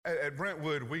At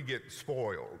Brentwood, we get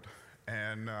spoiled,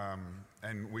 and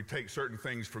we take certain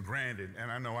things for granted,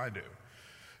 and I know I do.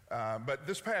 But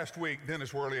this past week,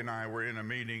 Dennis Worley and I were in a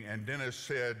meeting, and Dennis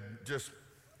said, just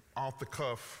off the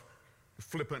cuff,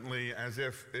 flippantly, as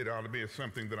if it ought to be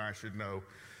something that I should know,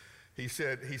 he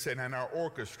said, and our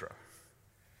orchestra,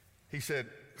 he said,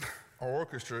 our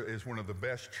orchestra is one of the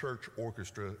best church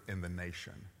orchestra in the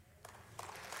nation.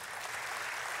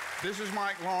 This is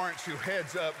Mike Lawrence, who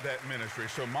heads up that ministry.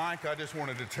 So, Mike, I just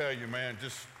wanted to tell you, man,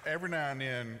 just every now and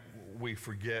then we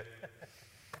forget,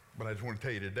 but I just want to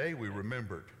tell you today we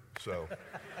remembered. So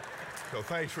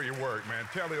thanks for your work, man.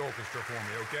 Tell the orchestra for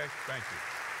me, okay? Thank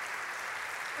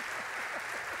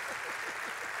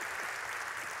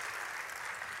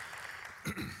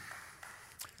you.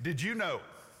 Did you know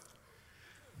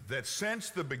that since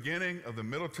the beginning of the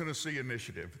Middle Tennessee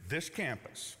Initiative, this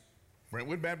campus,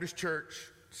 Brentwood Baptist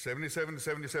Church, 77 to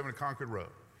 77 Concord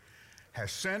Road,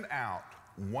 has sent out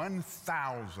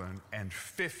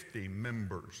 1,050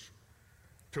 members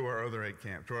to our other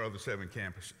 7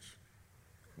 campuses.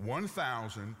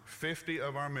 1,050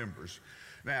 of our members.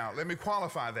 Now, let me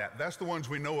qualify that. That's the ones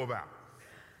we know about.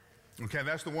 Okay,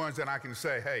 that's the ones that I can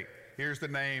say, hey, here's the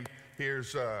name,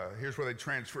 here's where they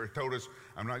told us,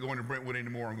 I'm not going to Brentwood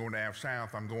anymore, I'm going to Ave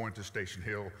South, I'm going to Station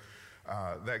Hill,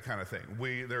 that kind of thing.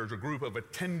 There's a group of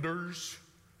attenders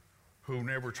who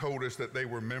never told us that they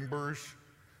were members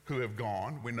who have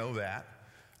gone, we know that.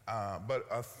 But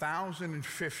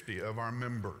 1,050 of our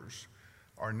members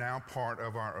are now part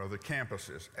of our other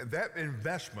campuses. And that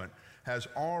investment has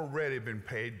already been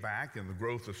paid back in the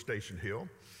growth of Station Hill,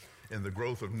 in the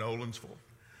growth of Nolensville,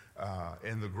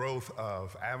 in the growth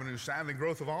of Avenue South, the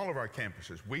growth of all of our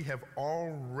campuses. We have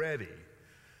already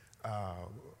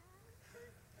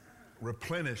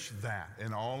replenished that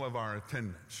in all of our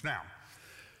attendance. Now,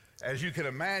 as you can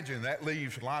imagine, that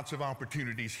leaves lots of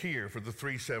opportunities here for the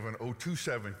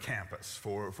 37027 campus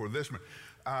for this one.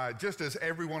 Just as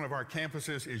every one of our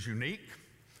campuses is unique,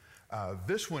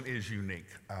 this one is unique.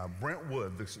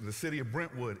 Brentwood, the city of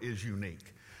Brentwood is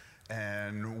unique.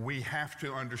 And we have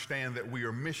to understand that we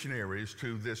are missionaries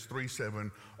to this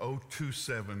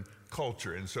 37027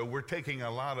 culture. And so we're taking a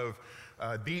lot of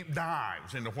deep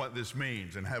dives into what this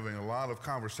means and having a lot of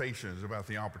conversations about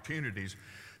the opportunities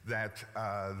that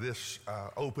this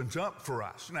opens up for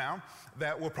us. Now,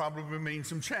 that will probably mean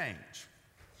some change.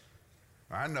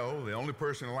 I know the only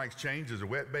person who likes change is a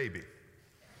wet baby.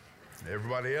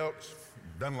 Everybody else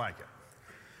doesn't like it.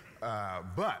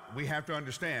 But we have to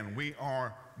understand we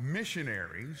are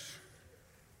missionaries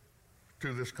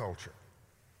to this culture.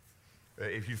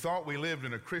 If you thought we lived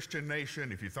in a Christian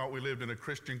nation, if you thought we lived in a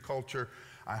Christian culture,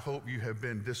 I hope you have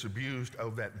been disabused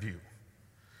of that view.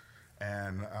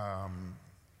 And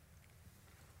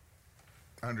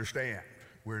understand,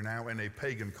 we're now in a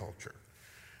pagan culture.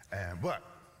 But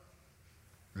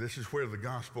this is where the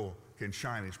gospel can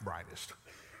shine its brightest.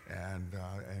 And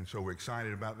so we're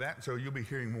excited about that. So you'll be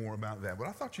hearing more about that. But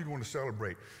I thought you'd want to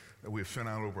celebrate that we've sent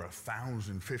out over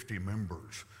 1,050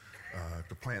 members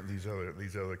to plant these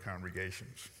other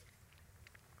congregations.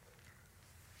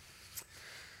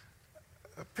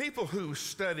 People who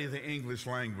study the English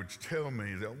language tell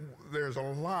me that there's a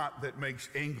lot that makes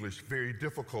English very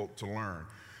difficult to learn.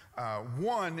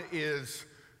 One is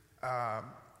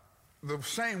the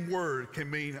same word can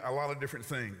mean a lot of different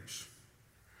things.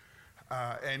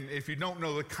 And if you don't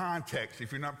know the context,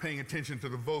 if you're not paying attention to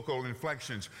the vocal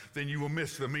inflections, then you will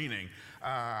miss the meaning.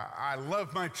 I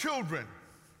love my children.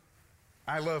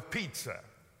 I love pizza.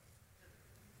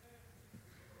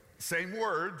 Same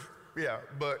word, yeah,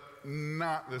 but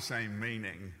not the same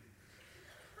meaning.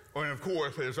 And of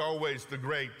course, there's always the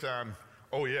great,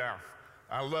 oh yeah,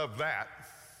 I love that.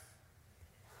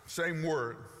 Same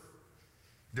word,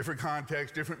 different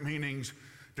context, different meanings,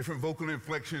 different vocal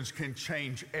inflections can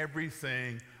change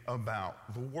everything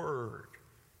about the word.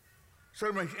 So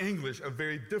it makes English a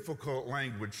very difficult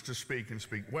language to speak and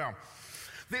speak well.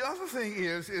 The other thing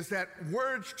is that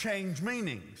words change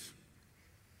meanings.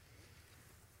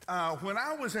 When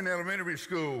I was in elementary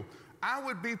school, I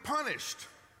would be punished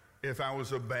if I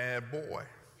was a bad boy.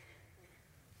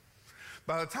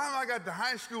 By the time I got to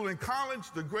high school and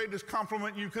college, the greatest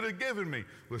compliment you could have given me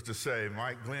was to say,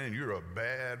 Mike Glenn, you're a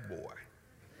bad boy.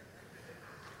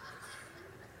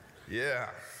 Yeah,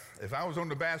 if I was on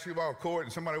the basketball court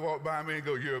and somebody walked by me and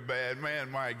go, you're a bad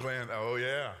man, Mike Glenn, oh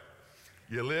yeah,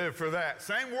 you live for that.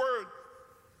 Same word,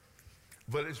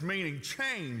 but its meaning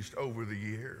changed over the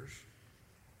years.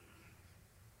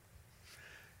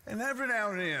 And every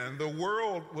now and then, the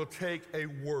world will take a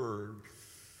word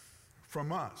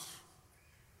from us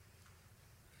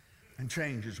and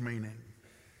change its meaning.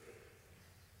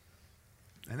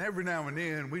 And every now and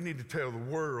then, we need to tell the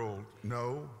world,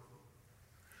 no,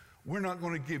 we're not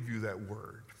going to give you that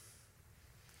word.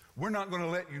 We're not going to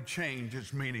let you change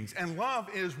its meanings. And love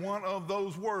is one of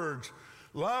those words.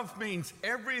 Love means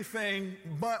everything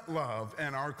but love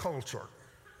in our culture.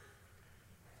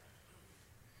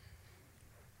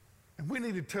 And we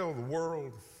need to tell the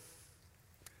world,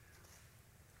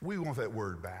 we want that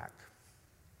word back.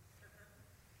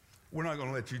 We're not going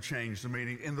to let you change the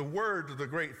meaning. In the words of the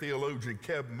great theologian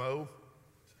Keb Mo,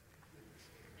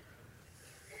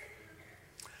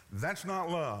 that's not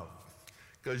love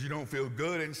because you don't feel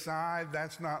good inside.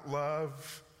 That's not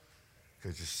love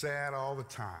because you're sad all the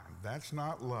time. That's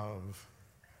not love.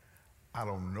 I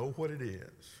don't know what it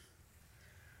is,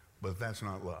 but that's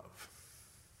not love.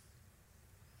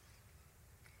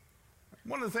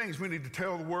 One of the things we need to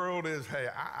tell the world is, hey,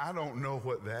 I don't know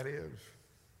what that is,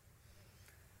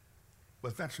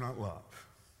 but that's not love.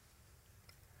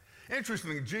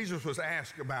 Interestingly, Jesus was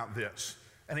asked about this,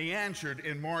 and he answered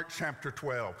in Mark chapter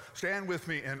 12. Stand with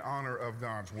me in honor of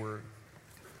God's word.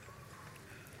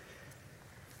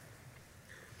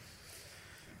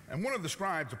 And one of the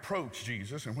scribes approached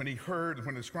Jesus, and when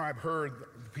the scribe heard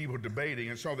the people debating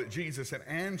and saw that Jesus had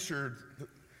answered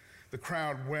the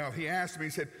crowd well, he asked him, he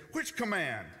said, which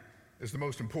command is the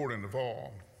most important of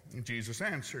all? And Jesus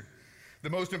answered, the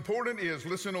most important is,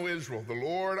 listen, O Israel, the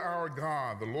Lord our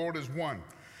God, the Lord is one.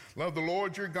 Love the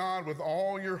Lord your God with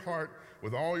all your heart,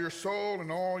 with all your soul,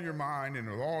 and all your mind, and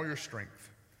with all your strength.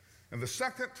 And the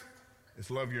second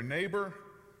is love your neighbor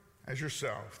as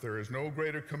yourself. There is no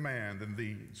greater command than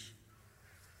these.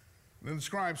 Then the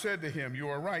scribe said to him, you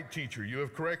are right, teacher. You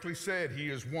have correctly said, he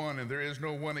is one, and there is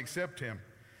no one except him.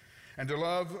 And to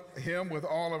love him with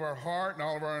all of our heart and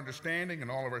all of our understanding and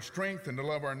all of our strength, and to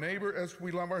love our neighbor as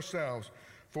we love ourselves,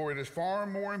 for it is far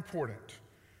more important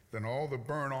than all the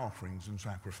burnt offerings and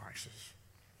sacrifices.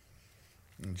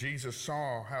 And Jesus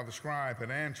saw how the scribe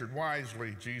had answered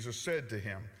wisely. Jesus said to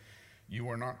him, you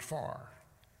are not far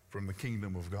from the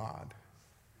kingdom of God.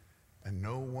 And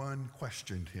no one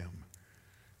questioned him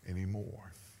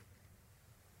anymore.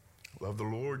 Love the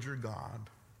Lord your God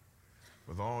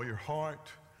with all your heart,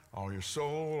 all your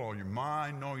soul, all your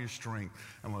mind, and all your strength.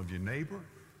 And love your neighbor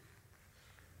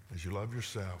as you love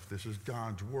yourself. This is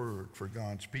God's word for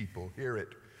God's people. Hear it,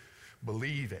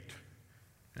 believe it,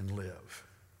 and live.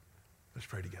 Let's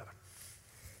pray together.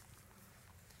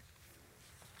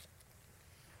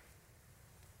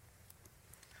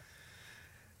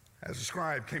 As the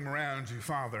scribe came around you,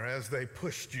 Father, as they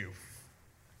pushed you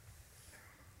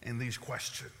in these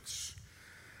questions,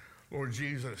 Lord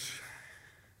Jesus,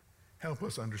 help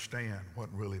us understand what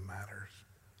really matters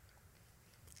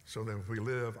so that if we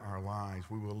live our lives,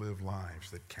 we will live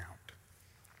lives that count.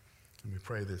 And we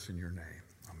pray this in your name.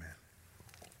 Amen.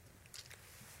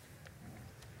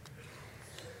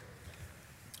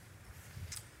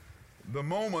 The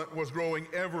moment was growing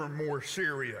ever more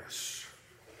serious.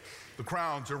 The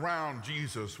crowds around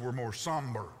Jesus were more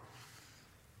somber.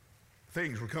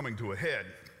 Things were coming to a head.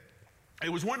 It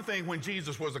was one thing when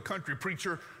Jesus was a country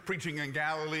preacher preaching in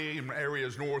Galilee and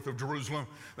areas north of Jerusalem.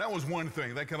 That was one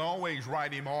thing. They could always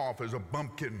write him off as a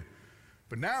bumpkin.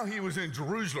 But now he was in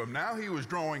Jerusalem. Now he was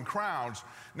drawing crowds.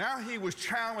 Now he was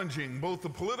challenging both the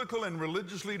political and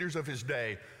religious leaders of his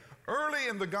day. Early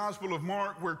in the Gospel of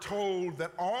Mark, we're told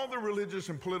that all the religious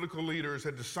and political leaders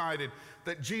had decided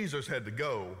that Jesus had to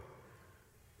go.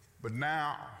 But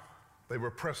now they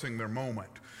were pressing their moment.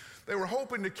 They were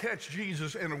hoping to catch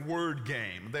Jesus in a word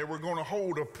game. They were going to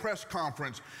hold a press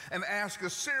conference and ask a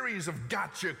series of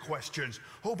gotcha questions,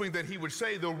 hoping that he would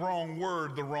say the wrong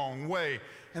word the wrong way.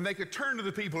 And they could turn to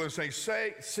the people and say,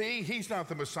 see, he's not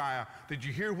the Messiah. Did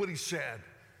you hear what he said?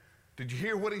 Did you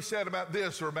hear what he said about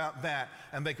this or about that?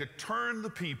 And they could turn the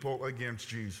people against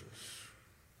Jesus.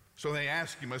 So they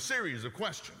asked him a series of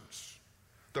questions.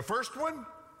 The first one,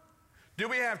 do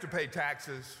we have to pay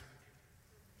taxes?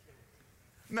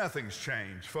 Nothing's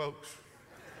changed, folks.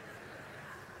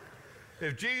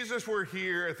 If Jesus were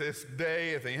here at this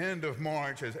day at the end of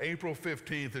March, as April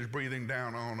 15th is breathing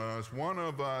down on us, one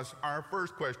of us, our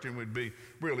first question would be,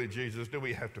 really, Jesus, do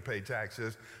we have to pay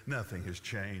taxes? Nothing has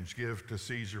changed. Give to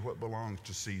Caesar what belongs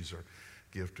to Caesar.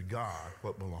 Give to God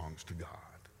what belongs to God.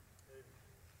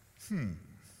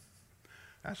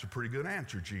 That's a pretty good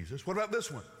answer, Jesus. What about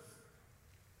this one?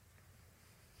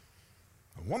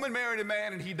 A woman married a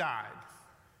man and he died.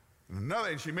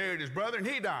 And she married his brother and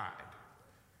he died.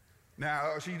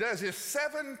 Now, she does this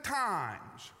 7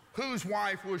 times. Whose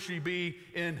wife will she be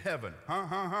in heaven?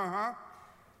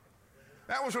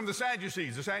 That was from the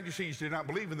Sadducees. The Sadducees did not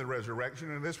believe in the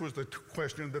resurrection, and this was the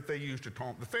question that they used to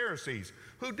taunt the Pharisees,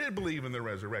 who did believe in the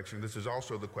resurrection. This is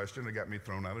also the question that got me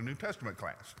thrown out of New Testament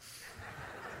class.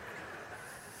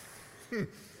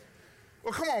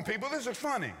 Well, come on, people, this is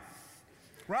funny,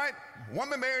 right?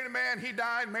 Woman married a man, he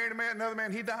died, married a man, another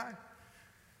man, he died.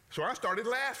 So I started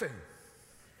laughing.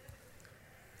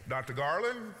 Dr.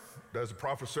 Garland does a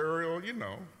professorial, you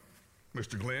know.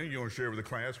 Mr. Glenn, you want to share with the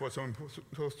class what's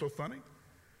so funny?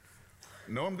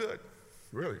 No, I'm good,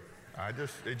 really.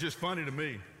 It's just funny to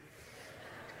me.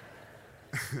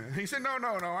 He said, no,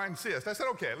 I insist. I said,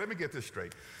 okay, let me get this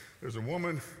straight. There's a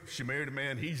woman, she married a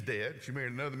man, he's dead. She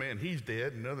married another man, he's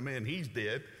dead. Another man, he's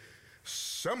dead.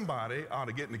 Somebody ought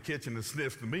to get in the kitchen and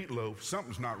sniff the meatloaf.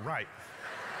 Something's not right.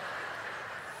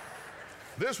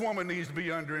 This woman needs to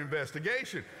be under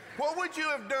investigation. What would you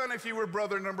have done if you were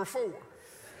brother number 4?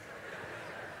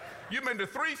 You've been to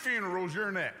 3 funerals,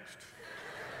 you're next.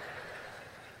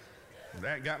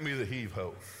 That got me the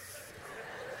heave-ho.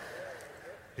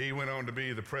 He went on to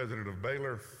be the president of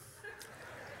Baylor.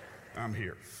 I'm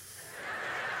here.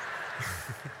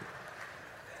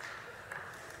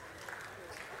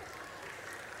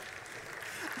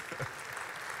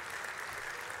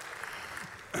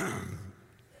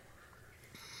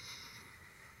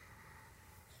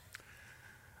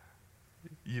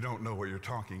 You don't know what you're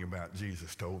talking about,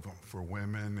 Jesus told them. For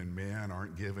women and men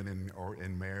aren't given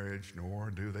in marriage, nor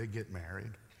do they get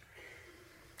married.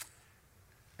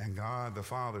 And God the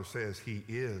Father says he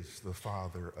is the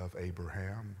Father of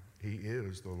Abraham. He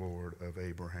is the Lord of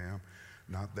Abraham,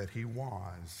 not that he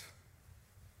was.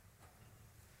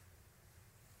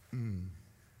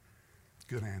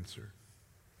 Good answer.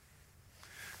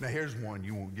 Now here's one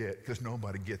you won't get because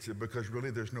nobody gets it, because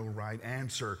really there's no right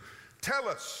answer. Tell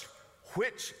us,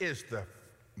 which is the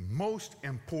most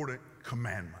important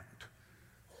commandment?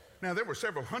 Now, there were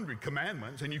several hundred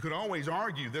commandments, and you could always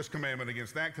argue this commandment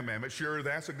against that commandment. Sure,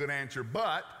 that's a good answer,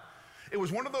 but it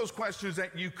was one of those questions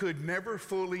that you could never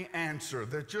fully answer.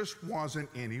 There just wasn't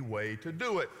any way to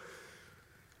do it.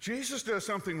 Jesus does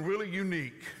something really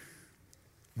unique.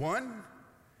 One,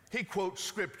 he quotes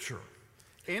Scripture.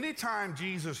 Anytime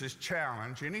Jesus is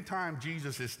challenged, anytime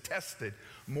Jesus is tested,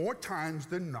 more times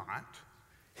than not,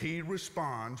 he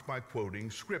responds by quoting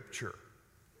Scripture.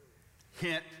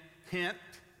 Hint, hint.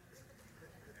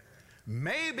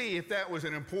 Maybe if that was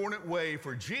an important way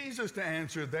for Jesus to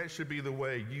answer, that should be the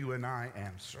way you and I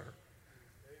answer.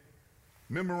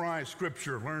 Memorize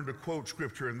Scripture, learn to quote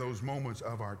Scripture in those moments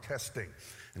of our testing.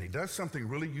 And he does something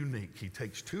really unique. He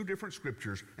takes 2 different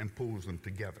Scriptures and pulls them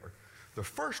together. The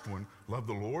first one, love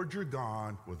the Lord your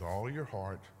God with all your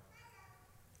heart,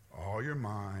 all your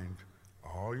mind,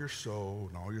 all your soul,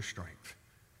 and all your strength.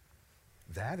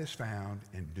 That is found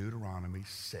in Deuteronomy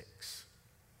 6.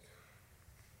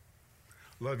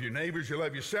 Love your neighbors, you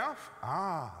love yourself.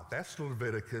 That's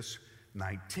Leviticus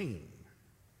 19.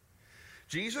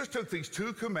 Jesus took these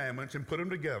 2 commandments and put them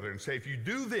together and said, if you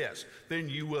do this, then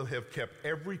you will have kept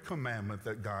every commandment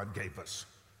that God gave us.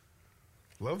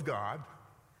 Love God,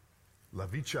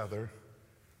 love each other,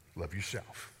 love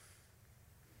yourself.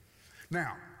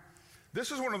 Now, this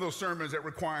is one of those sermons that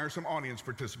requires some audience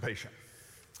participation.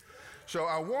 So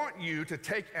I want you to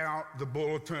take out the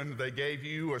bulletin they gave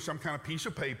you or some kind of piece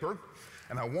of paper,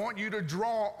 and I want you to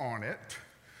draw on it,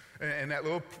 in that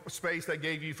little space they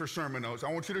gave you for sermon notes.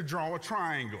 I want you to draw a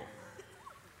triangle.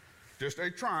 Just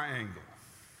a triangle.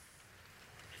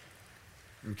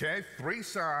 Okay, 3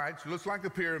 sides, looks like a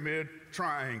pyramid,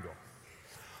 triangle.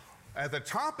 At the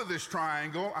top of this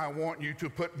triangle, I want you to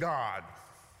put God.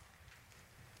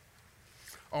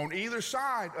 On either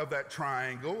side of that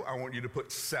triangle, I want you to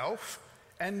put self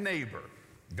and neighbor.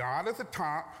 God at the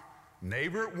top,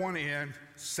 neighbor at one end,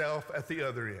 self at the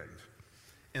other end.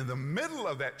 In the middle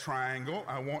of that triangle,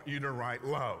 I want you to write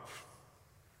love.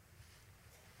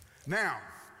 Now,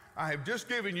 I have just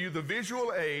given you the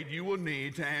visual aid you will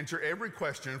need to answer every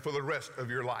question for the rest of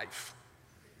your life.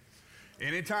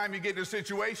 Anytime you get in a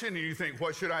situation and you think,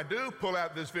 what should I do? Pull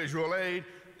out this visual aid.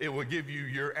 It will give you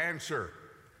your answer.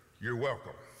 You're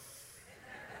welcome.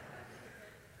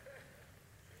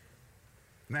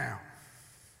 Now,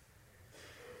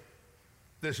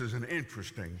 this is an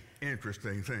interesting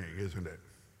thing, isn't it?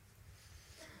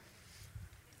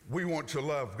 We want to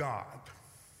love God.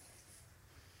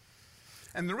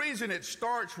 And the reason it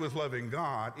starts with loving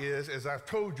God is, as I've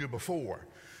told you before,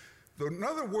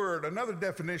 another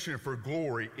definition for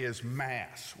glory is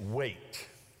mass, weight.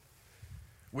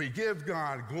 We give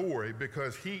God glory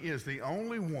because he is the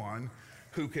only one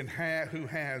who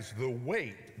has the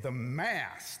weight, the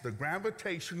mass, the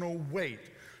gravitational weight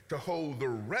to hold the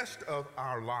rest of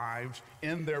our lives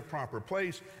in their proper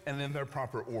place and in their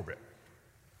proper orbit.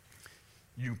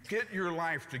 You get your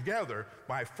life together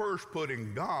by first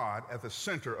putting God at the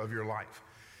center of your life.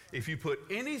 If you put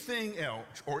anything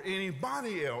else or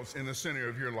anybody else in the center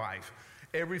of your life,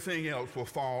 everything else will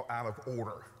fall out of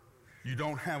order. You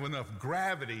don't have enough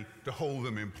gravity to hold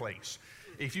them in place.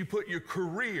 If you put your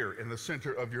career in the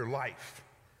center of your life,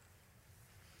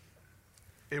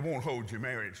 it won't hold your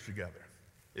marriage together.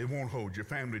 It won't hold your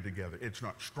family together. It's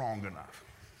not strong enough.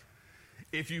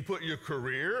 If you put your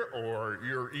career or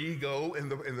your ego in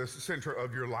the center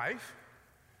of your life,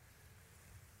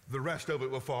 the rest of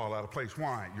it will fall out of place.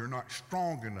 Why? You're not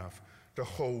strong enough to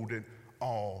hold it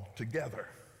all together.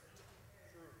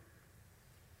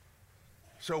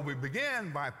 So we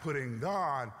begin by putting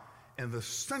God in the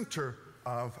center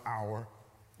of our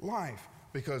life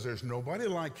because there's nobody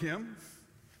like him.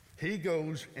 He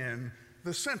goes in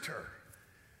the center.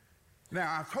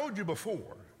 Now, I've told you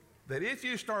before that if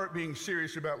you start being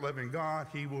serious about loving God,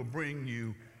 he will bring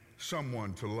you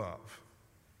someone to love.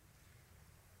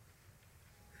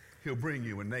 He'll bring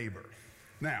you a neighbor.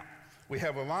 Now, we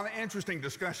have a lot of interesting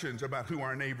discussions about who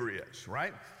our neighbor is,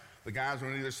 right? The guys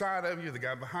on either side of you, the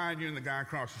guy behind you, and the guy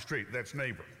across the street. That's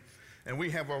neighbor. And we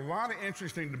have a lot of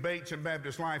interesting debates in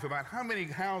Baptist life about how many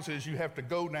houses you have to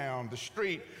go down the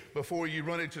street before you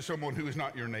run into someone who is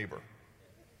not your neighbor.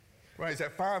 Right? Is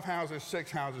that 5 houses, 6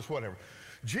 houses, whatever?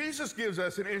 Jesus gives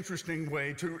us an interesting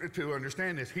way to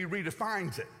understand this. He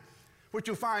redefines it. What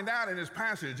you'll find out in this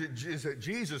passage is that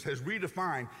Jesus has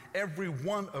redefined every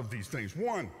one of these things.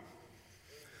 One,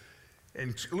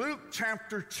 in Luke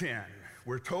chapter 10,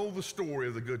 we're told the story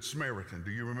of the Good Samaritan.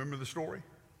 Do you remember the story?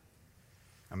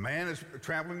 A man is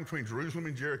traveling between Jerusalem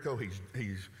and Jericho.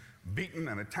 He's beaten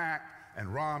and attacked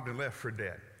and robbed and left for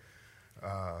dead.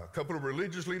 A couple of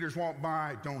religious leaders walk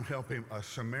by, don't help him. A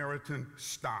Samaritan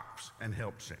stops and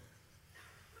helps him.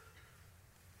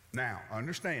 Now,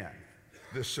 understand,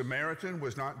 the Samaritan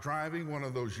was not driving one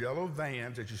of those yellow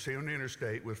vans that you see on the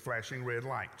interstate with flashing red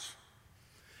lights.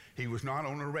 He was not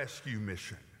on a rescue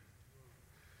mission.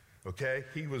 Okay?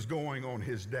 He was going on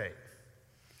his day.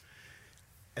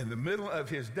 In the middle of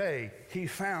his day, he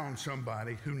found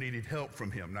somebody who needed help from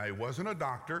him. Now, he wasn't a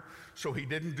doctor, so he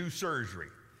didn't do surgery.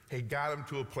 He got them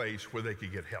to a place where they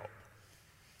could get help.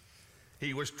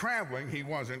 He was traveling, he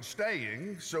wasn't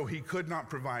staying, so he could not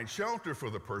provide shelter for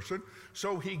the person,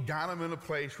 so he got them in a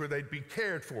place where they'd be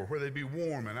cared for, where they'd be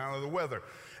warm and out of the weather,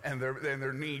 and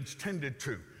their needs tended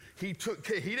to. He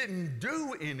didn't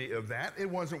do any of that. It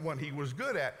wasn't what he was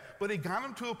good at, but he got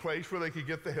them to a place where they could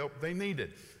get the help they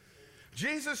needed.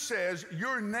 Jesus says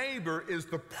your neighbor is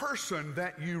the person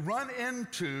that you run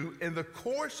into in the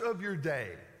course of your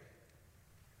day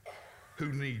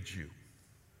who needs you.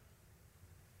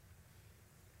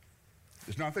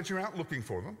 It's not that you're out looking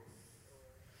for them.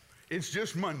 It's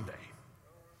just Monday.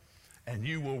 And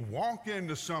you will walk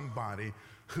into somebody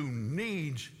who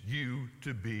needs you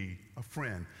to be a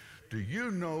friend. Do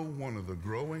you know one of the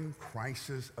growing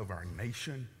crises of our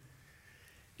nation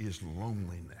is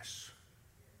loneliness?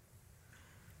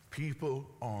 People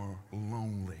are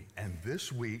lonely. And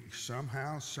this week,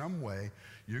 somehow, some way,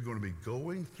 you're going to be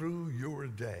going through your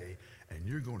day and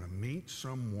you're going to meet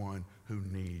someone who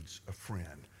needs a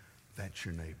friend. That's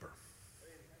your neighbor.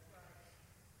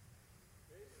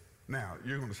 Now,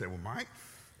 you're going to say, well, Mike,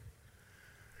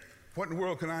 what in the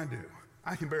world can I do?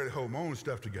 I can barely hold my own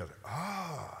stuff together.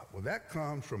 Well, that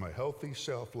comes from a healthy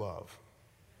self-love.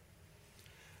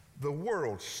 The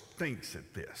world stinks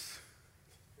at this.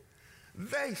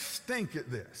 They stink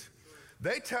at this.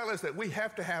 They tell us that we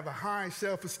have to have a high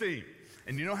self-esteem.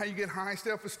 And you know how you get high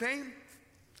self-esteem?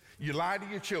 You lie to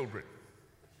your children.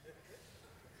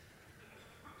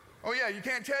 Oh yeah, you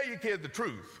can't tell your kid the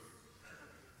truth,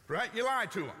 right? You lie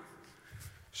to them.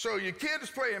 So your kid is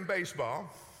playing baseball.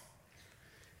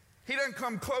 He doesn't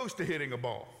come close to hitting a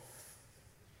ball.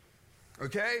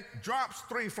 Okay? Drops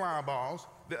 3 fly balls.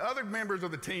 The other members of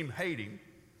the team hate him.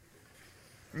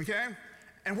 Okay?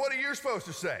 And what are you supposed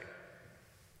to say?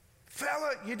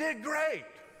 Fella, you did great.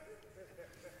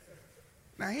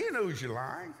 Now he knows you're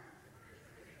lying.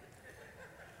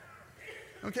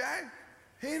 Okay?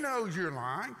 He knows you're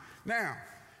lying. Now,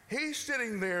 he's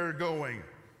sitting there going,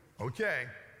 okay,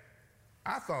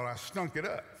 I thought I stunk it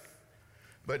up.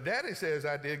 But Daddy says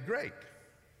I did great.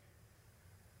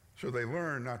 So they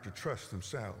learn not to trust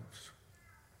themselves.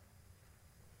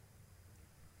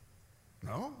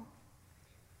 No.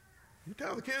 You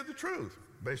tell the kid the truth.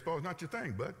 Baseball's not your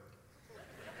thing, bud.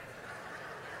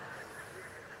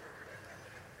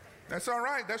 That's all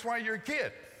right. That's why you're a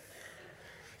kid.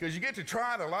 because you get to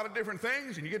try a lot of different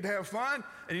things and you get to have fun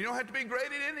and you don't have to be great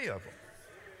at any of them.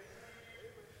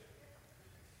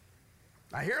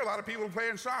 I hear a lot of people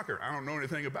playing soccer. I don't know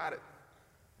anything about it,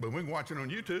 but we can watch it on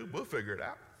YouTube. We'll figure it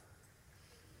out.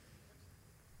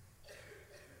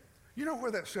 You know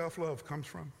where that self-love comes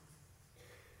from?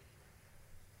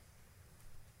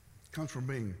 It comes from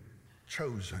being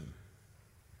chosen.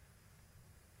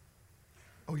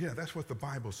 Oh yeah, that's what the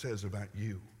Bible says about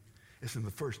you. It's in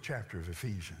the first chapter of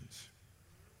Ephesians.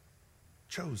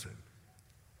 Chosen.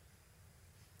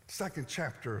 Second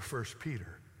chapter of 1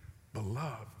 Peter.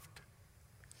 Beloved.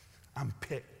 I'm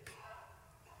picked.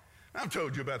 I've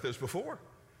told you about this before,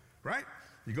 right?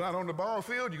 You go out on the ball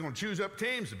field, you're going to choose up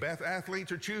teams. The best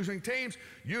athletes are choosing teams.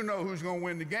 You know who's going to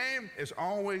win the game. It's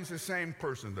always the same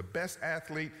person. The best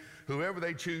athlete, whoever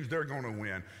they choose, they're going to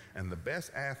win. And the best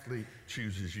athlete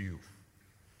chooses you.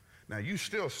 Now, you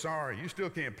still sorry, you still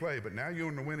can't play, but now you're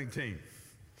on the winning team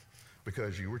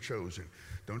because you were chosen.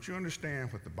 Don't you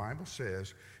understand what the Bible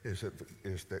says is that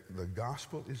the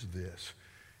gospel is this,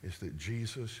 is that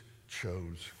Jesus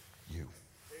chose you.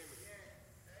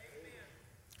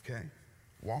 Okay?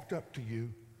 Walked up to you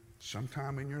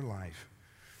sometime in your life,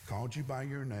 called you by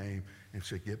your name, and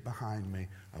said, get behind me.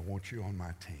 I want you on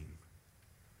my team.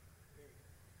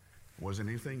 Wasn't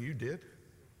anything you did.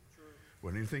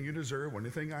 Wasn't anything you deserved.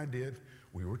 Wasn't anything I did.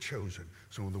 We were chosen.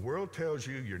 So when the world tells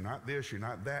you you're not this, you're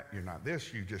not that, you're not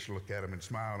this, you just look at them and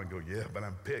smile and go, yeah, but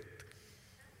I'm picked.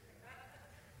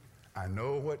 I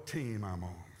know what team I'm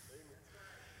on.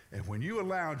 And when you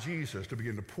allow Jesus to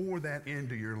begin to pour that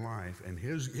into your life and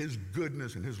his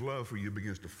goodness and his love for you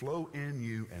begins to flow in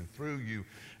you and through you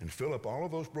and fill up all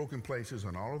of those broken places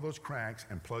and all of those cracks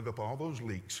and plug up all those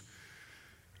leaks,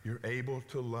 you're able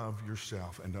to love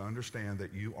yourself and to understand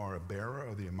that you are a bearer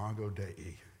of the Imago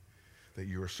Dei, that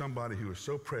you are somebody who is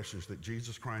so precious that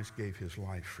Jesus Christ gave his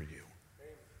life for you.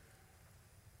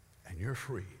 And you're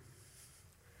free.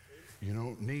 You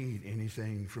don't need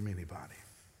anything from anybody.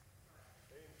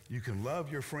 You can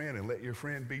love your friend and let your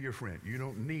friend be your friend. You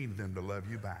don't need them to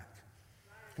love you back.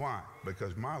 Why?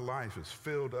 Because my life is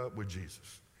filled up with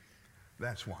Jesus.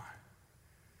 That's why.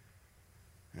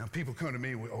 Now people come to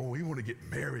me with, oh, we want to get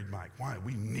married, Mike. Why?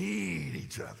 We need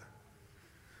each other.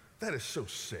 That is so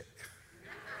sick.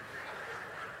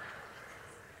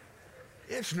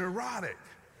 It's neurotic.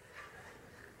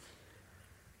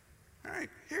 All right,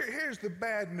 here's the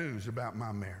bad news about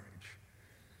my marriage.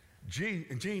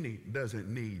 Jeannie doesn't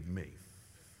need me.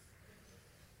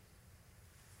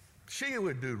 She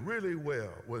would do really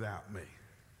well without me.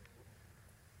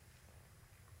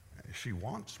 She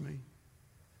wants me.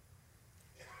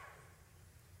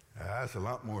 That's a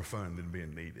lot more fun than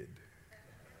being needed.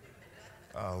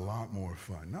 A lot more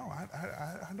fun. No,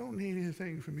 I don't need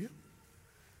anything from you.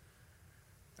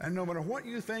 And no matter what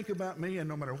you think about me and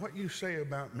no matter what you say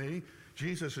about me,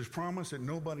 Jesus has promised that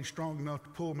nobody's strong enough to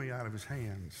pull me out of his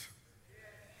hands.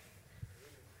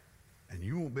 And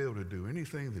you won't be able to do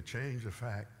anything to change the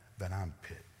fact that I'm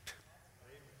picked.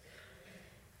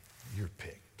 You're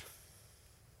picked.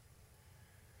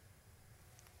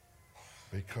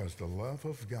 Because the love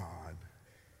of God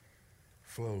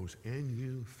flows in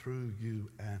you, through you,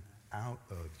 and out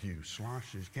of you.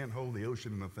 Sloshes, you can't hold the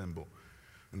ocean in a thimble.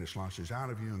 And it sloshes out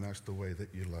of you, and that's the way that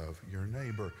you love your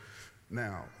neighbor.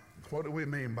 Now, what do we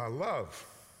mean by love?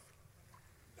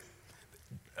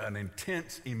 An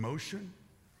intense emotion?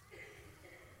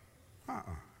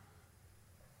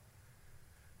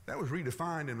 That was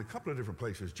redefined in a couple of different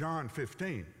places. John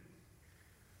 15.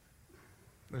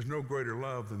 There's no greater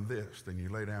love than this, than you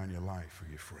lay down your life for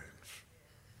your friends.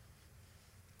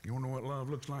 You want to know what love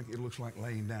looks like? It looks like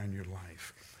laying down your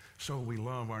life. So we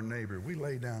love our neighbor. We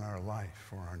lay down our life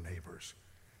for our neighbors.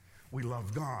 We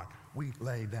love God. We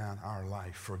lay down our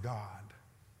life for God.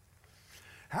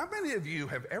 How many of you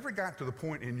have ever got to the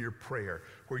point in your prayer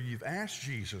where you've asked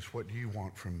Jesus, what do you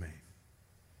want from me?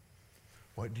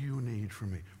 What do you need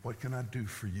from me? What can I do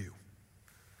for you?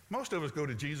 Most of us go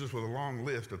to Jesus with a long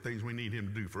list of things we need him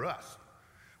to do for us.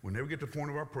 We never get to the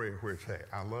point of our prayer where it's, hey,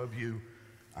 I love you.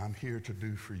 I'm here to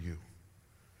do for you.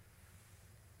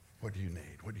 What do you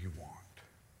need? What do you want?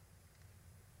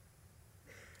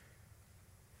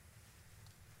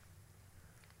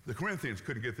 The Corinthians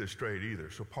couldn't get this straight either,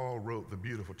 so Paul wrote the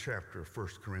beautiful chapter of 1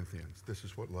 Corinthians. This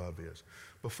is what love is.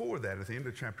 Before that, at the end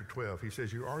of chapter 12, he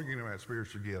says, you're arguing about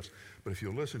spiritual gifts, but if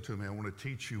you'll listen to me, I want to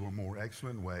teach you a more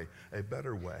excellent way, a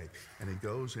better way. And he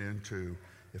goes into,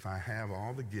 if I have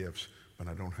all the gifts, but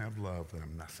I don't have love, then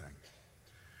I'm nothing.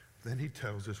 Then he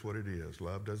tells us what it is.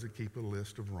 Love doesn't keep a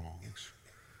list of wrongs.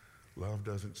 Love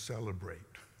doesn't celebrate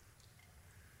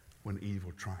when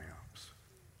evil triumphs.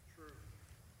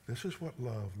 This is what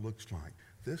love looks like.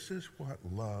 This is what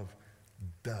love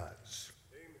does.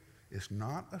 It's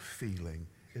not a feeling.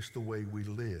 It's the way we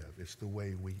live. It's the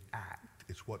way we act.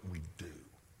 It's what we do.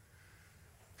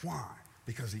 Why?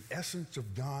 Because the essence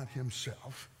of God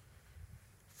himself,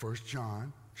 1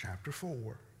 John chapter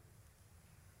 4,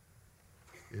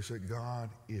 is that God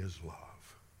is love.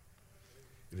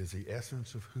 It is the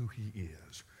essence of who he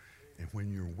is. And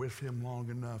when you're with him long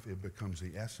enough, it becomes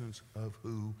the essence of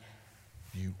who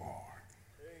you are.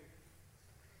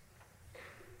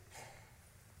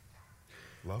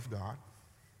 Love God.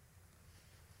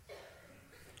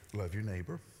 Love your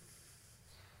neighbor.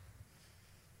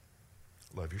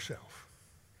 Love yourself.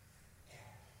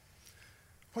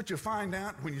 What you find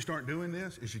out when you start doing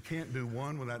this is you can't do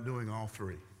one without doing all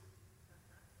three.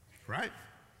 Right?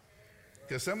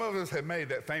 Because some of us have made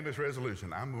that famous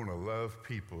resolution, I'm going to love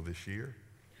people this year.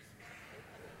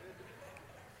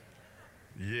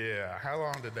 Yeah, how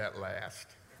long did that last?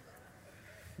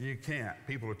 You can't.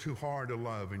 People are too hard to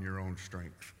love in your own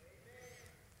strength.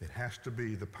 It has to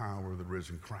be the power of the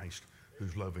risen Christ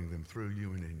who's loving them through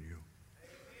you and in you.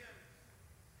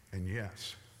 And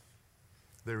yes,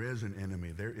 there is an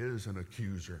enemy, there is an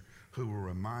accuser who will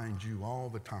remind you all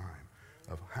the time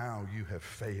of how you have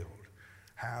failed,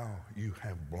 how you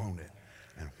have blown it,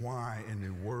 and why in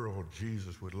the world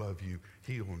Jesus would love you,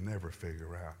 he will never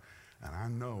figure out. And I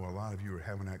know a lot of you are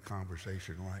having that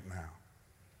conversation right now.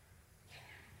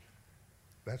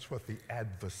 That's what the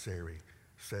adversary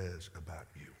says about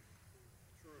you.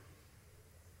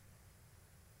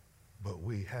 But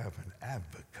we have an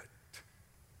advocate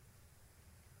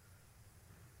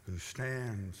who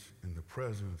stands in the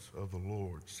presence of the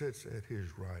Lord, sits at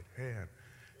his right hand,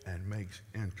 and makes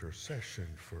intercession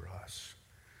for us.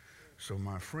 So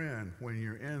my friend, when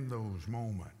you're in those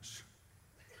moments,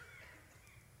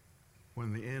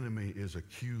 when the enemy is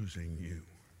accusing you,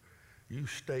 you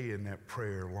stay in that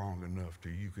prayer long enough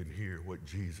till you can hear what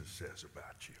Jesus says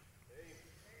about you.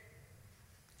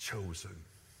 Chosen,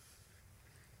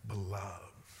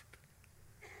 beloved,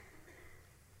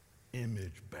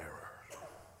 image bearer.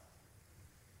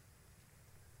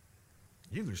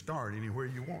 You can start anywhere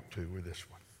you want to with this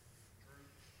one.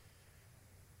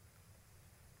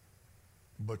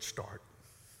 But start.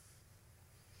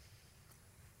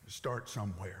 Start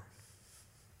somewhere.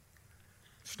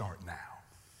 Start now.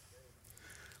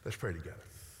 Let's pray together.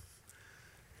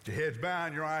 Your heads bowed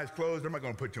and your eyes closed. I'm not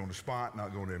going to put you on the spot,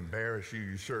 not going to embarrass you.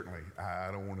 You certainly, I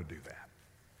don't want to do that.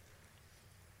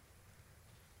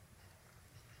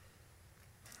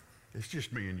 It's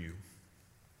just me and you.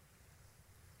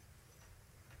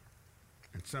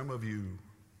 And some of you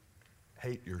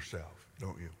hate yourself,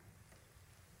 don't you?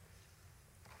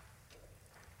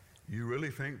 You really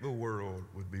think the world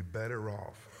would be better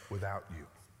off without you.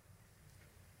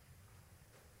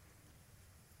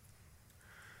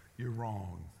 You're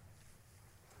wrong.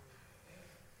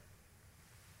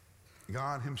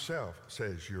 God himself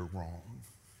says you're wrong.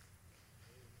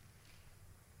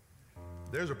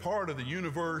 There's a part of the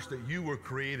universe that you were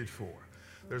created for.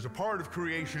 There's a part of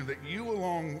creation that you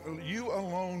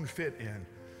alone fit in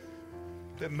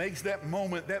that makes that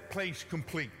moment, that place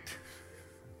complete.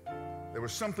 There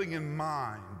was something in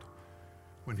mind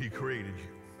when he created you.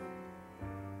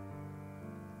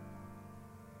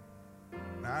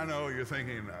 Now, I know you're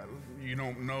thinking, you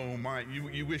don't know,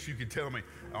 you wish you could tell me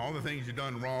all the things you've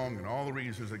done wrong and all the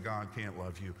reasons that God can't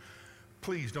love you.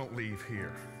 Please don't leave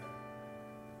here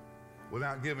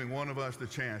without giving one of us the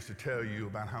chance to tell you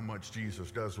about how much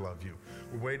Jesus does love you.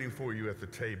 We're waiting for you at the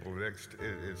table.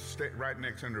 It's right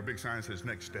next under a big sign that says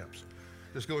Next Steps.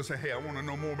 Just go and say, hey, I want to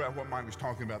know more about what Mike was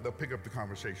talking about. They'll pick up the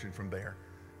conversation from there.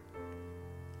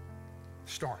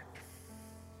 Start.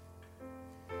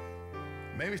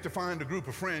 Maybe it's to find a group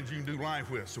of friends you can do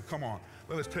life with. So come on,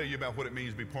 let us tell you about what it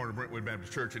means to be part of Brentwood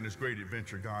Baptist Church in this great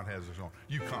adventure God has us on.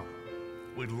 You come.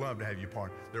 We'd love to have you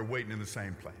part. They're waiting in the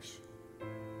same place.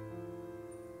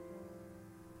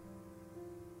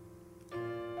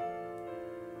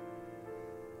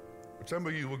 But some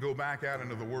of you will go back out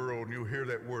into the world and you'll hear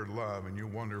that word love and you'll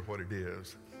wonder what it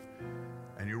is.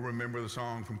 And you'll remember the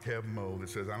song from Kevin Moe that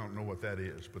says, I don't know what that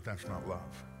is, but that's not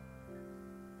love.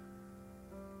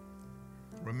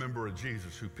 Remember a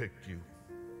Jesus who picked you,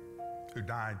 who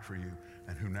died for you,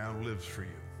 and who now lives for you.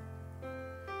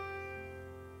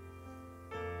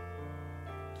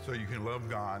 So you can love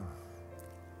God,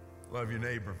 love your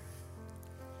neighbor,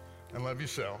 and love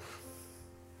yourself.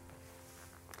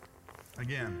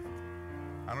 Again,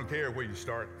 I don't care where you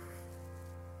start,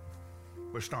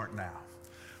 but start now.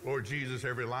 Lord Jesus,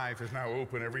 every life is now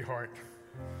open, every heart.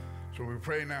 So we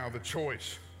pray now the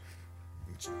choice,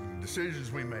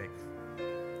 decisions we make,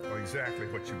 exactly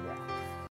what you want.